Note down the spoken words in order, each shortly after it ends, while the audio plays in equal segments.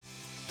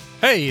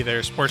Hey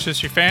there, sports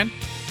history fan.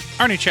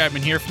 Arnie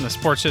Chapman here from the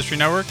Sports History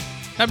Network.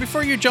 Now,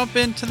 before you jump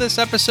into this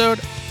episode,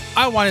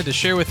 I wanted to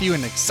share with you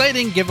an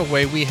exciting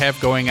giveaway we have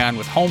going on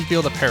with Home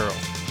Field Apparel.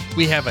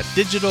 We have a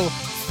digital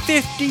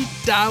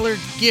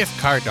 $50 gift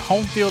card to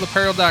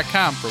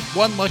homefieldapparel.com for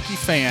one lucky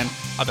fan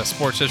of the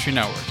Sports History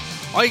Network.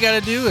 All you got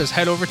to do is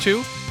head over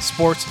to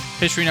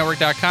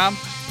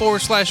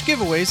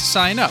sportshistorynetwork.com/giveaways to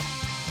sign up.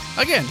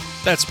 Again,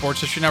 that's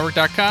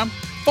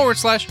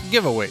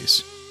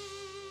sportshistorynetwork.com/giveaways.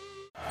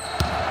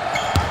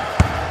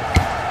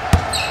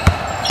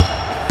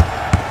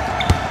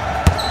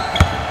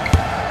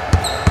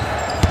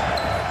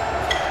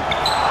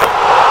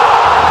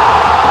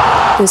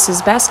 This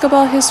is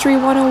Basketball History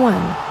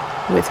 101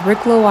 with Rick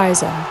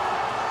Loiza.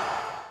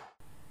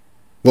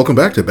 Welcome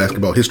back to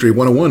Basketball History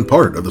 101,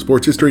 part of the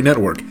Sports History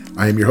Network.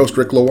 I am your host,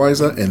 Rick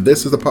Loiza, and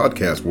this is a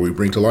podcast where we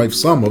bring to life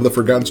some of the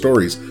forgotten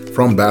stories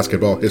from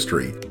basketball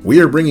history. We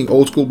are bringing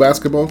old school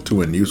basketball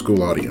to a new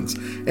school audience.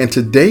 And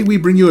today we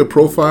bring you a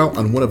profile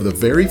on one of the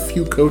very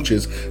few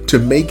coaches to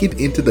make it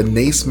into the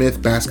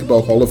Naismith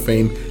Basketball Hall of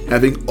Fame,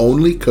 having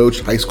only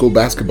coached high school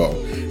basketball.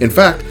 In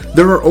fact,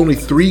 there are only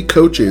 3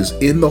 coaches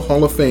in the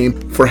Hall of Fame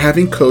for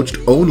having coached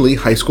only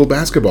high school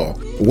basketball.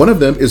 One of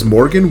them is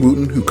Morgan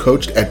Wooten, who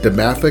coached at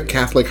DeMatha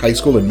Catholic High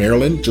School in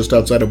Maryland, just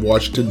outside of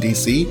Washington,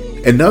 D.C.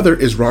 Another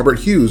is Robert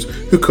Hughes,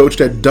 who coached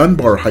at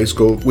Dunbar High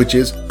School, which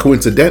is,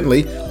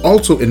 coincidentally,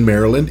 also in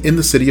Maryland in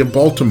the city of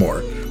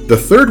Baltimore. The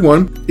third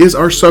one is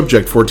our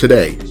subject for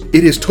today.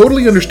 It is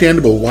totally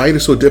understandable why it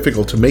is so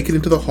difficult to make it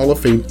into the Hall of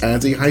Fame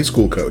as a high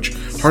school coach.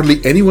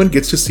 Hardly anyone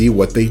gets to see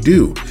what they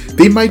do.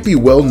 They might be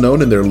well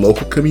known in their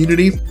local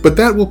community, but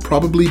that will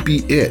probably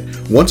be it.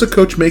 Once a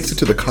coach makes it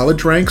to the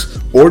college ranks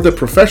or the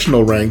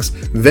professional ranks,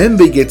 then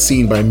they get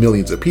seen by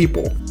millions of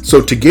people.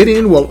 So to get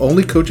in while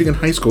only coaching in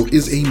high school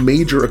is a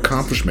major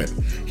accomplishment.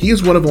 He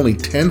is one of only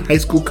 10 high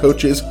school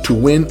coaches to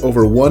win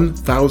over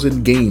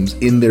 1,000 games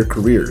in their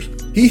careers.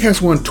 He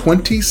has won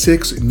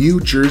 26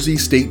 New Jersey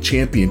state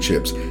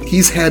championships.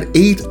 He's had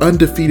 8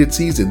 undefeated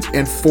seasons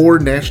and 4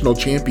 national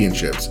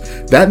championships.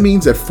 That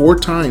means that 4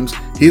 times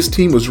his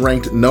team was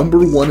ranked number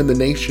 1 in the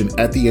nation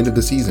at the end of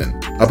the season.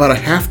 About a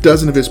half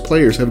dozen of his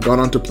players have gone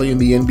on to play in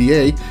the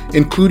NBA,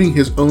 including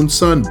his own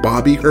son,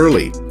 Bobby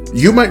Hurley.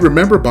 You might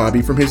remember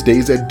Bobby from his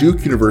days at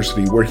Duke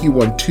University, where he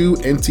won 2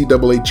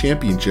 NCAA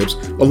championships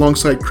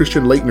alongside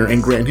Christian Laettner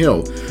and Grant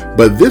Hill.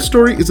 But this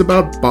story is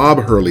about Bob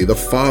Hurley, the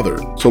father.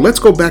 So let's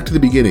go back to the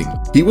beginning.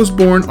 He was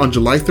born on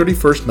July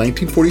 31st,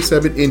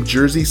 1947 in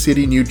Jersey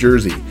City, New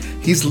Jersey.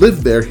 He's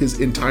lived there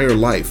his entire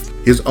life.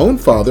 His own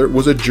father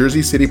was a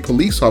Jersey City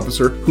police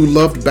officer who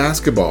loved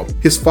basketball.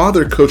 His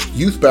father coached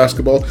youth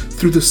basketball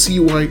through the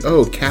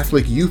CYO,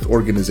 Catholic Youth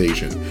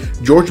Organization.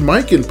 George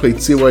Mikan played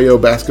CYO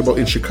basketball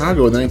in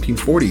Chicago in the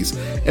 1940s,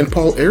 and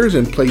Paul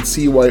Arizin played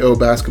CYO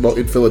basketball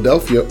in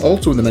Philadelphia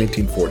also in the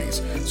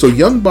 1940s. So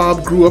young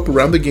Bob grew up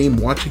around the game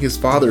watching his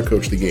father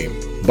coach the game.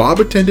 Bob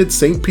attended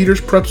St.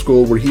 Peter's Prep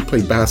School where he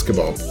played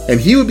basketball, and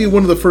he would be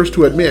one of the first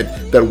to admit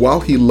that while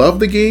he loved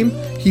the game,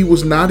 he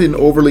was not an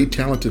overly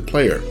talented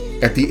player.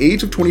 At the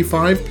age of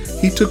 25,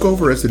 he took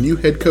over as the new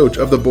head coach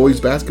of the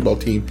boys basketball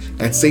team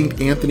at St.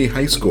 Anthony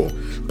High School.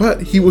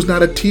 But he was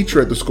not a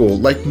teacher at the school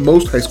like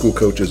most high school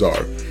coaches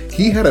are.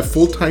 He had a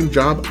full-time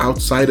job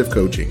outside of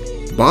coaching.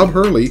 Bob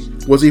Hurley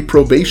was a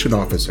probation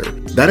officer.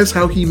 That is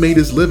how he made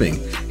his living.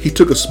 He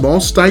took a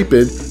small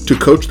stipend to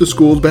coach the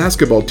school's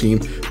basketball team,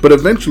 but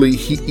eventually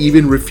he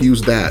even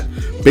refused that.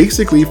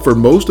 Basically, for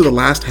most of the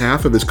last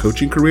half of his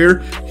coaching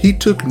career, he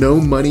took no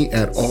money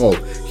at all.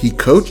 He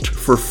coached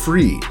for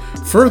free.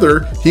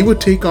 Further, he would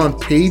take on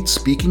paid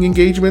speaking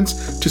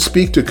engagements to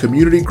speak to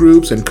community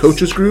groups and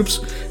coaches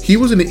groups. He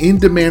was an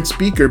in-demand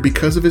speaker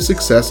because of his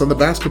success on the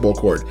basketball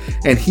court,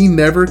 and he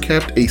never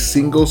kept a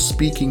single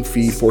speaking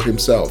fee for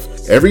himself.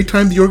 Every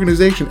time the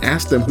organization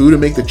asked him who to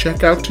make the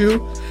check out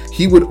to,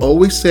 he would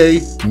always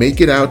say,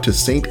 "Make it out to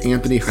St.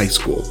 Anthony High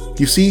School."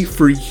 You see,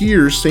 for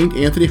years, St.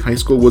 Anthony High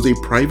School was a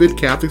private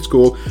Catholic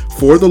school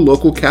for the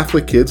local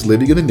Catholic kids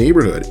living in the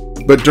neighborhood.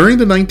 But during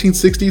the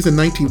 1960s and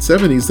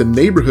 1970s, the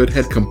neighborhood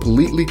had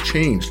completely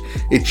changed.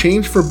 It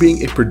changed from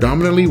being a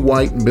predominantly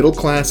white,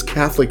 middle-class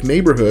Catholic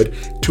neighborhood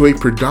to a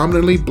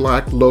predominantly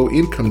black,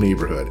 low-income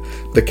neighborhood.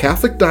 The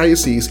Catholic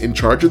diocese in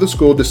charge of the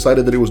school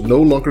decided that it was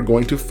no longer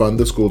going to fund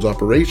the school's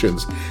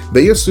operations.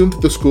 They assumed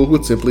that the school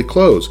would simply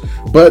close,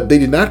 but they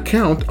did not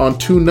count on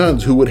 2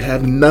 nuns who would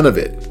have none of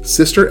it.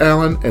 Sister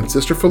Allen and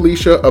Sister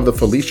Felicia of the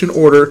Felician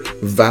Order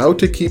vowed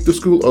to keep the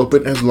school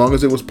open as long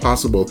as it was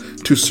possible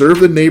to serve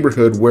the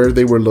neighborhood where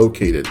they were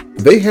located.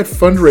 They had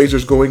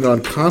fundraisers going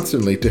on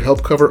constantly to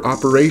help cover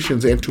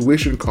operations and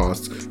tuition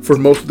costs for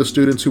most of the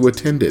students who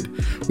attended.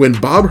 When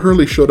Bob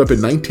Hurley showed up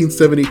in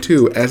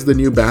 1972 as the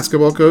new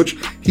basketball coach,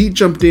 he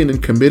jumped in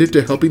and committed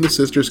to helping the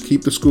sisters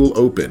keep the school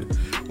open.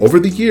 Over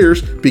the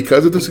years,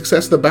 because of the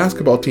success of the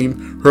basketball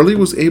team, Hurley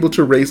was able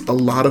to raise a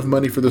lot of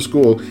money for the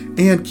school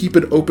and keep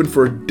it open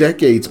for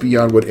decades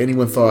beyond what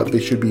anyone thought they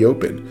should be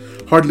open.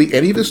 Hardly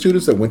any of the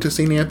students that went to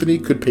St. Anthony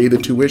could pay the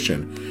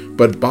tuition,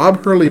 but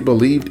Bob Hurley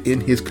believed in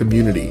his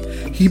community.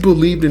 He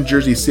believed in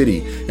Jersey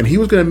City, and he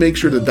was going to make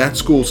sure that that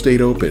school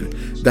stayed open.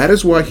 That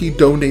is why he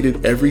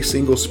donated every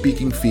single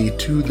speaking fee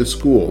to the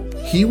school.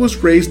 He was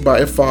raised by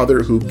a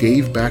father who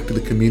gave back to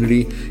the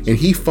community, and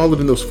he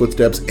followed in those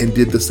footsteps and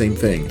did the same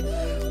thing.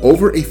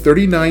 Over a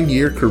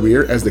 39-year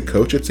career as the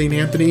coach at St.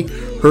 Anthony,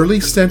 Hurley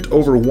sent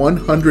over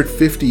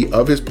 150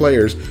 of his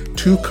players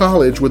to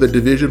college with a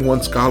Division I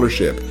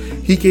scholarship.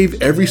 He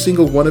gave every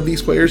single one of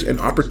these players an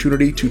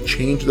opportunity to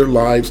change their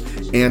lives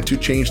and to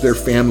change their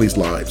families'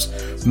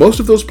 lives. Most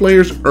of those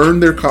players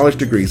earned their college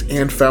degrees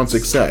and found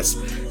success,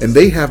 and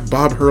they have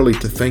Bob Hurley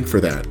to thank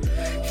for that.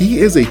 He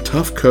is a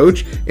tough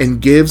coach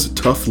and gives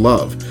tough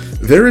love.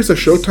 There is a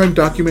Showtime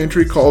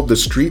documentary called The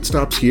Street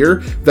Stops Here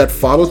that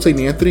followed St.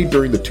 Anthony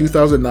during the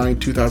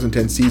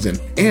 2009-2010 season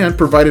and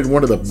provided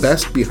one of the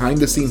best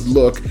behind-the-scenes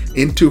look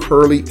into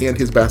Hurley and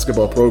his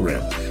basketball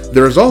program.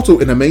 There is also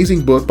an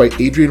amazing book by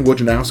Adrian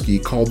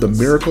Wojnarowski called The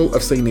Miracle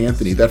of St.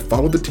 Anthony that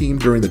followed the team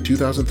during the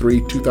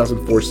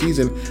 2003-2004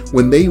 season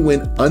when they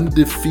went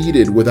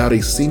undefeated without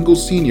a single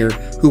senior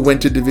who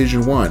went to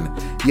Division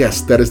I.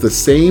 Yes, that is the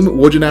same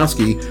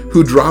Wojnarowski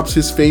who drops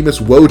his famous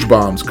Woj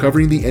bombs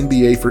covering the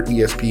NBA for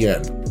ESPN.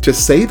 To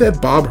say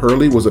that Bob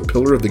Hurley was a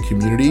pillar of the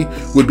community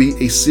would be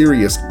a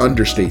serious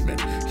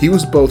understatement. He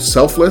was both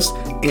selfless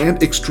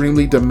and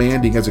extremely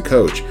demanding as a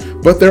coach.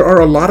 But there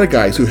are a lot of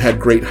guys who had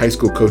great high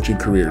school coaching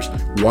careers.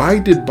 Why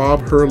did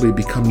Bob Hurley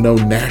become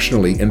known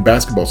nationally in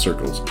basketball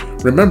circles?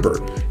 Remember,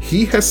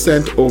 he has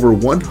sent over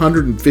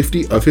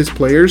 150 of his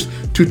players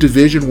to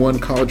Division I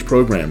college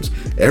programs.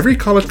 Every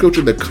college coach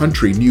in the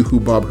country knew who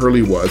Bob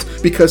Hurley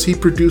was because he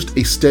produced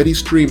a steady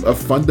stream of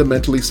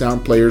fundamentally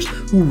sound players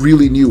who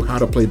really knew how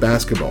to play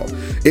basketball.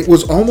 It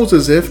was almost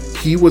as if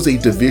he was a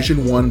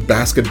Division I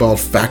basketball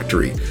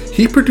factory.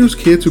 He produced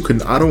kids who could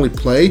not only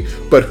play,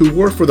 but who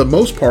were, for the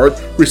most part,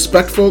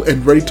 respectful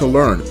and ready to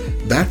learn.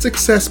 That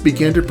success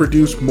began to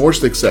produce more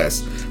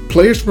success.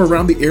 Players from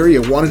around the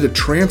area wanted to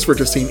transfer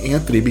to St.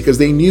 Anthony because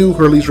they knew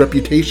Hurley's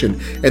reputation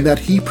and that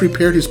he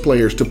prepared his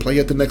players to play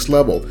at the next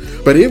level.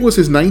 But it was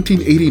his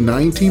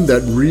 1989 team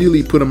that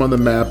really put him on the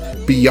map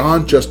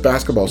beyond just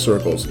basketball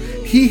circles.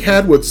 He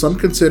had what some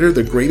consider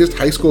the greatest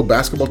high school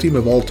basketball team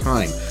of all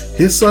time.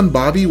 His son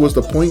Bobby was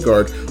the point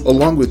guard,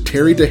 along with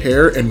Terry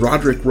DeHare and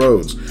Roderick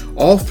Rhodes.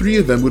 All three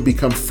of them would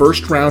become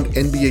first-round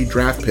NBA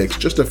draft picks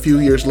just a few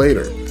years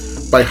later.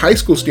 By high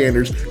school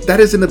standards, that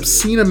is an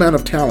obscene amount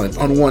of talent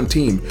on one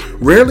team.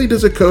 Rarely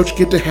does a coach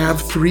get to have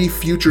 3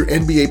 future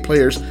NBA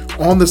players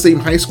on the same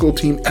high school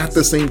team at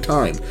the same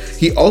time.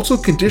 He also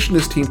conditioned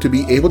his team to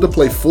be able to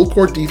play full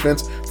court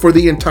defense for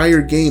the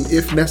entire game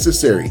if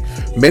necessary.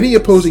 Many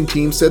opposing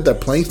teams said that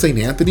playing St.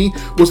 Anthony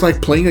was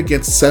like playing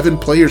against 7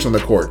 players on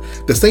the court.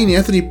 The St.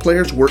 Anthony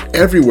players were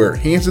everywhere,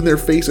 hands in their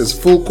faces,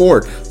 full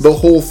court, the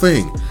whole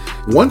thing.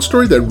 One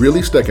story that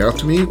really stuck out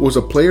to me was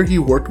a player he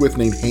worked with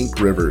named Hank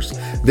Rivers.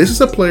 This is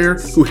a player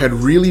who had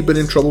really been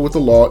in trouble with the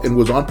law and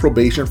was on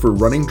probation for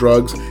running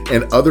drugs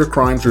and other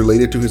crimes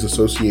related to his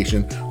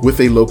association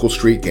with a local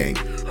street gang.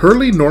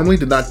 Hurley normally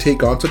did not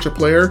take on such a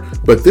player,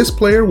 but this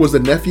player was the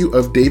nephew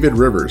of David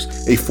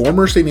Rivers, a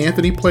former St.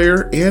 Anthony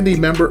player and a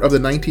member of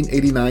the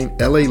 1989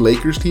 LA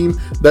Lakers team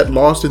that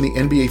lost in the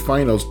NBA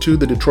Finals to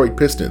the Detroit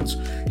Pistons.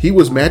 He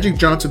was Magic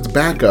Johnson's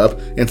backup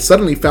and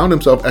suddenly found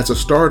himself as a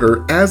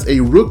starter as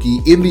a rookie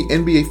in the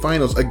NBA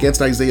Finals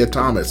against Isaiah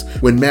Thomas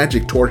when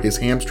Magic tore his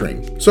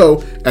hamstring.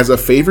 So, as a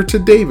favor to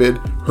David,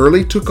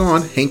 Hurley took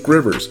on Hank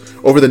Rivers.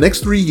 Over the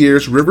next 3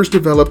 years, Rivers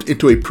developed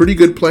into a pretty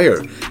good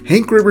player.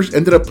 Hank Rivers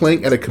ended up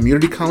playing at a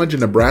community college in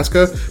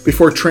Nebraska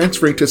before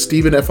transferring to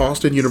Stephen F.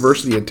 Austin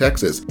University in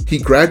Texas. He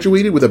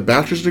graduated with a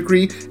bachelor's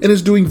degree and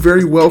is doing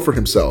very well for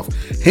himself.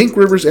 Hank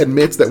Rivers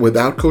admits that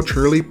without Coach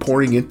Hurley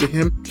pouring into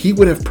him, he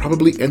would have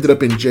probably ended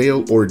up in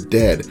jail or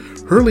dead.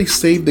 Hurley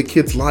saved the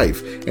kid's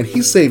life, and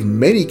he saved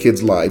many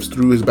kids' lives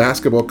through his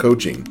basketball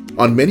coaching.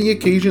 On many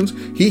occasions,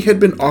 he had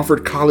been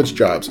offered college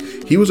jobs.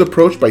 He was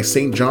approached by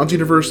St. John's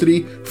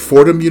University,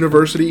 Fordham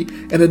University,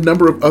 and a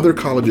number of other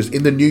colleges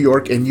in the New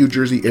York and New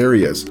Jersey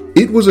areas.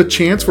 It was a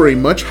chance for a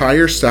much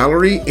higher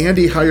salary and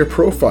a higher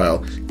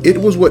profile. It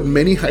was what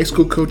many high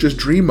school coaches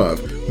dream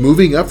of,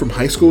 moving up from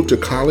high school to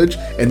college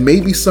and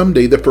maybe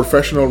someday the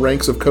professional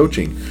ranks of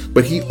coaching.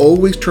 But he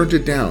always turned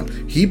it down.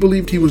 He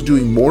believed he was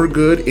doing more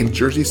good in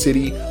Jersey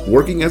City,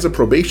 working as a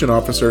probation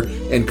officer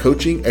and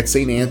coaching at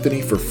St.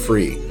 Anthony for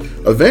free.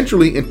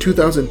 Eventually, in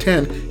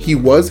 2010, he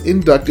was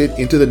inducted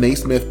into the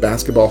Naismith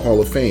Basketball Hall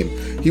of Fame.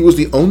 He was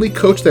the only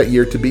coach that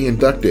year to be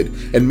inducted,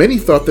 and many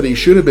thought that he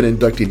should have been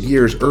inducted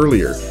years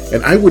earlier,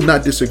 and I would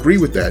not disagree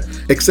with that,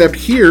 except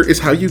here is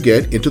how you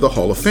get into the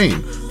Hall of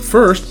Fame.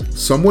 first,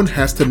 someone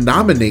has to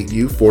nominate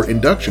you for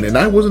induction, and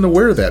I wasn't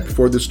aware of that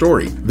before this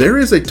story. There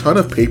is a ton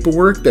of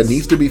paperwork that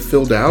needs to be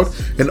filled out,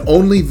 and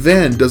only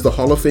then does the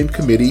Hall of Fame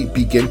committee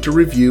begin to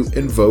review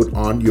and vote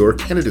on your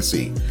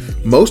candidacy.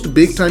 Most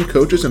big-time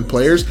coaches and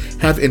players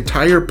have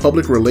entire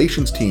public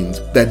relations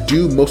teams that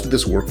do most of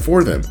this work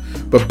for them,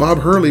 but Bob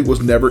Hurley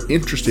was never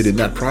interested in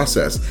that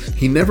process.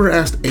 He never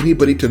asked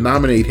anybody to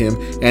nominate him,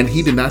 and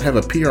he did not have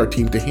a PR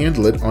team to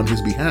handle it on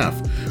his behalf.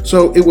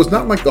 So it was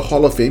not like the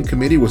Hall of Fame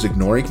committee was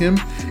ignoring him.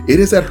 It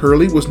is that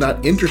Hurley was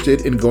not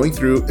interested in going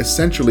through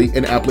essentially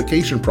an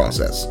application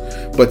process.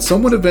 But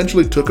someone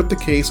eventually took up the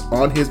case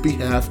on his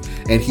behalf,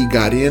 and he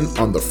got in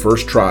on the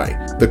first try.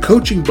 The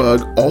coaching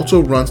bug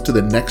also runs to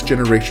the next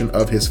generation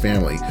of his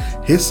family.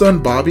 His son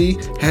Bobby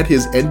had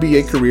his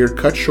NBA career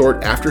cut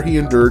short after he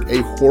endured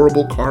a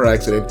horrible car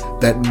accident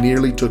that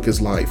nearly took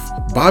his life.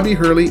 Bobby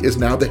Hurley is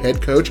now the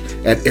head coach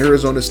at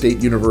Arizona State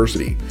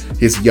University.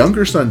 His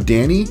younger son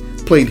Danny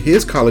played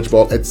his college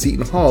ball at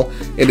Seton Hall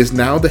and is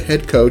now the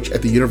head coach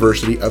at the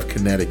University of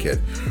Connecticut.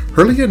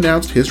 Hurley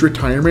announced his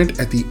retirement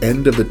at the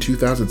end of the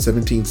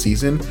 2017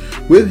 season.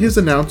 With his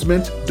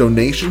announcement,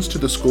 donations to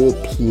the school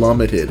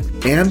plummeted,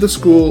 and the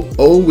school,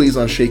 always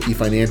on shaky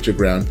financial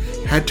ground,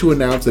 had to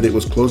announce that it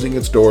was closing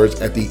its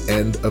doors at the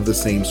end of the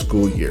same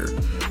school year.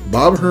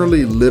 Bob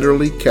Hurley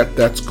literally kept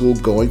that school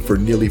going for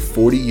nearly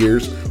 40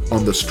 years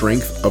on the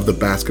strength of the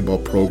basketball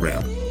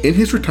program. In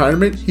his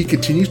retirement, he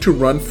continues to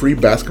run free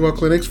basketball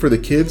clinics for the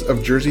kids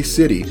of Jersey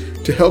City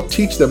to help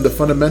teach them the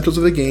fundamentals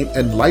of the game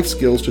and life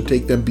skills to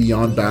take them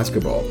beyond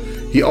basketball.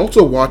 He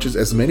also watches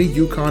as many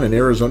UConn and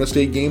Arizona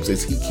State games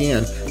as he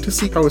can to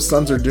see how his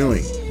sons are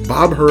doing.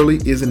 Bob Hurley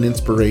is an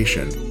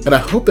inspiration, and I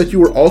hope that you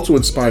were also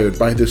inspired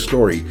by this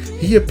story.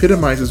 He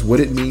epitomizes what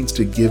it means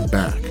to give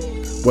back.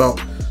 Well,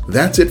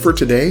 that's it for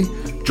today.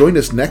 Join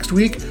us next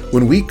week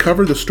when we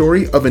cover the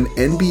story of an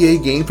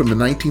NBA game from the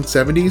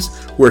 1970s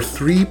where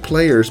 3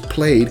 players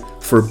played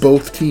for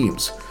both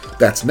teams.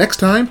 That's next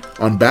time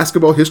on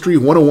Basketball History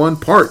 101,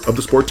 part of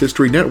the Sports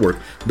History Network,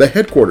 the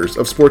headquarters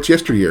of Sports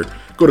Yesteryear.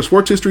 Go to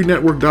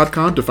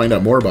sportshistorynetwork.com to find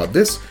out more about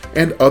this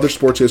and other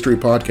sports history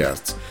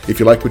podcasts. If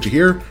you like what you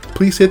hear,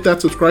 please hit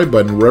that subscribe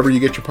button wherever you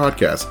get your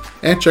podcasts,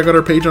 and check out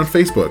our page on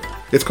Facebook.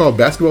 It's called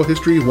Basketball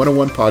History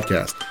 101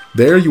 Podcast.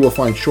 There you will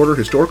find shorter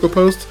historical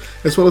posts,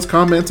 as well as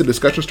comments and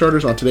discussion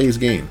starters on today's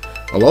game.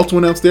 I'll also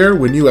announce there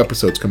when new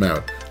episodes come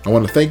out. I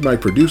want to thank my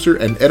producer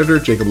and editor,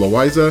 Jacob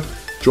Loaiza.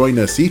 Join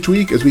us each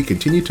week as we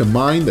continue to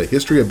mine the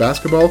history of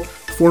basketball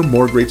for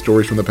more great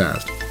stories from the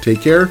past.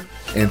 Take care,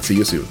 and see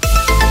you soon.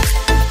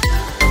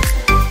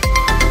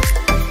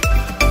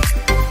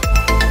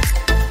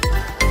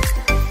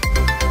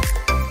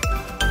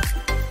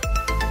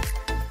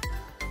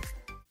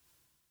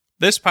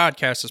 This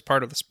podcast is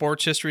part of the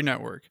Sports History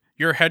Network,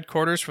 your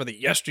headquarters for the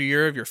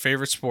yesteryear of your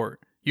favorite sport.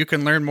 You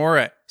can learn more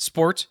at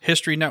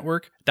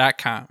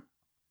sportshistorynetwork.com.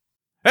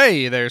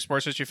 Hey there,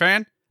 sports history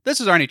fan. This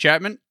is Arnie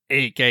Chapman,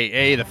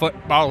 aka the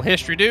Football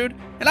History Dude,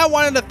 and I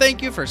wanted to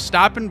thank you for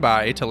stopping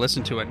by to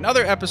listen to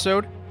another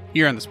episode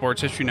here on the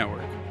Sports History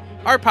Network.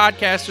 Our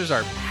podcasters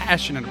are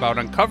passionate about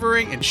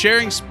uncovering and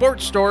sharing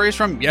sports stories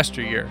from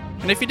yesteryear.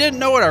 And if you didn't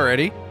know it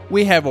already,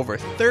 we have over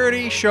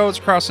 30 shows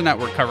across the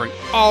network covering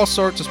all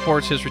sorts of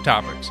sports history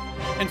topics.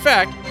 In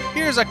fact,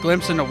 here's a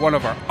glimpse into one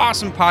of our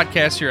awesome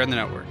podcasts here on the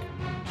network.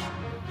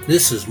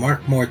 This is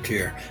Mark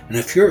Mortier, and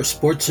if you're a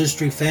sports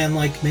history fan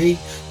like me,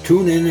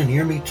 tune in and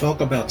hear me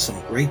talk about some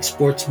great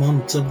sports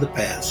moments of the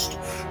past.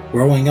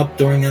 Growing up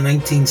during the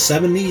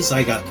 1970s,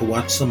 I got to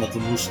watch some of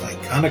the most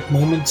iconic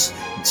moments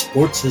in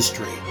sports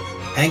history.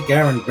 Hank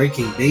Aaron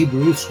breaking Babe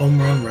Ruth's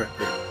home run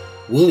record.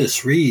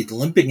 Willis Reed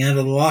limping out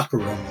of the locker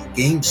room in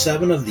Game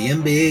 7 of the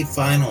NBA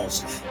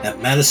Finals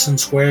at Madison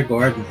Square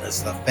Garden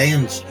as the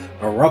fans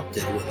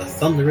erupted with a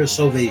thunderous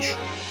ovation.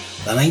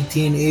 The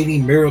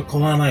 1980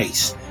 Miracle on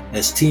Ice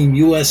as Team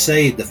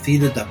USA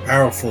defeated the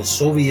powerful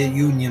Soviet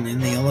Union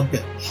in the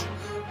Olympics.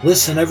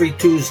 Listen every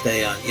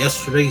Tuesday on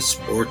Yesterday's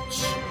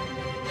Sports.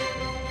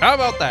 How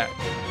about that?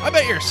 I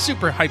bet you're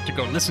super hyped to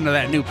go listen to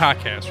that new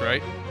podcast,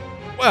 right?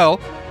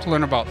 Well, to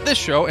learn about this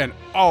show and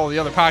all the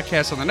other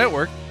podcasts on the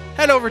network,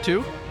 head over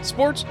to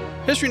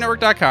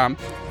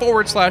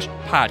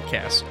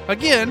sportshistorynetwork.com/podcast.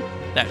 Again,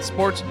 that's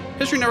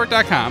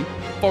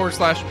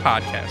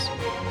sportshistorynetwork.com/podcast.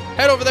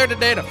 Head over there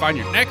today to find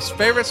your next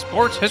favorite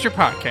sports history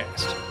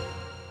podcast.